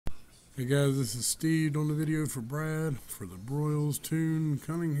Hey guys, this is Steve on the video for Brad for the Broyles Tune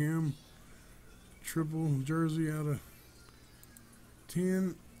Cunningham triple jersey out of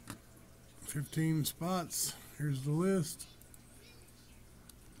 10, 15 spots. Here's the list.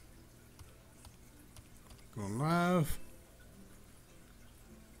 Going live.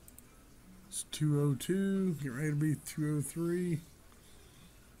 It's 202. Get ready to be 203.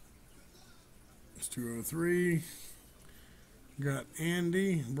 It's 203. Got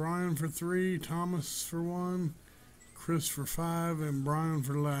Andy, Brian for 3, Thomas for 1, Chris for 5, and Brian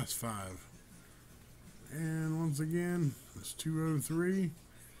for the last 5. And once again, it's 203.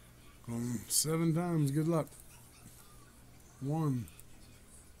 Going 7 times. Good luck. 1,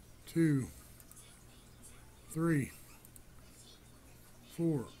 2, 3,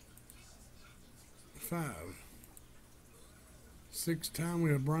 4, 5. 6th time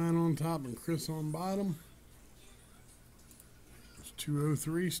we have Brian on top and Chris on bottom.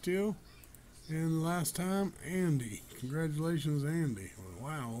 203 still. And last time, Andy. Congratulations, Andy.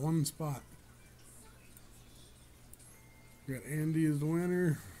 Wow, 1 spot. Got Andy as the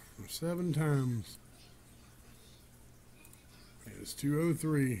winner for 7 times. It's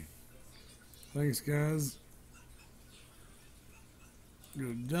 203. Thanks, guys.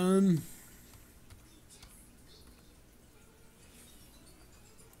 Go done.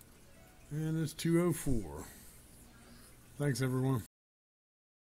 And it's 204. Thanks, everyone.